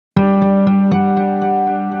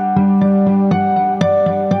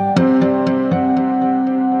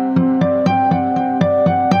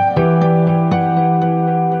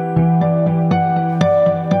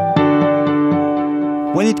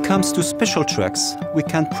comes to special trucks, we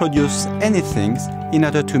can produce anything in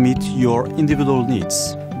order to meet your individual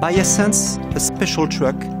needs. By essence, a special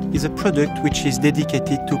truck is a product which is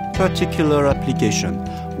dedicated to particular application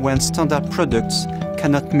when standard products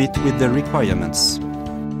cannot meet with the requirements.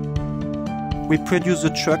 We produce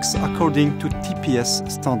the trucks according to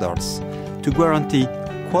TPS standards to guarantee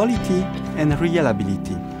quality and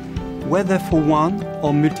reliability, whether for one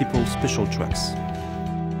or multiple special trucks.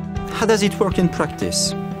 How does it work in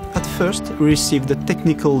practice? At first, we receive the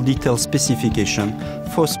technical detail specification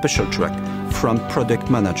for a special truck from product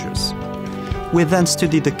managers. We then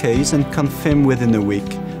study the case and confirm within a week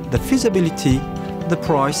the feasibility, the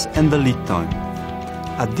price and the lead time.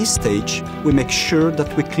 At this stage, we make sure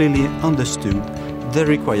that we clearly understood the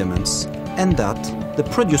requirements and that the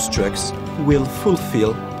produced trucks will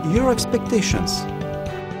fulfill your expectations.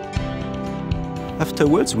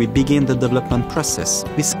 Afterwards, we begin the development process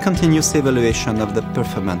with continuous evaluation of the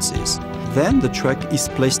performances. Then the truck is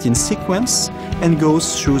placed in sequence and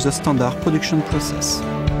goes through the standard production process.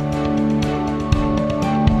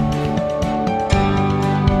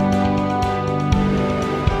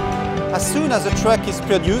 As soon as a truck is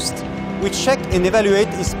produced, we check and evaluate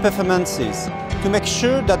its performances to make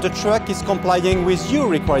sure that the truck is complying with EU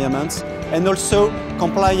requirements and also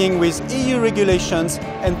complying with EU regulations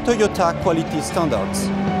and Toyota quality standards.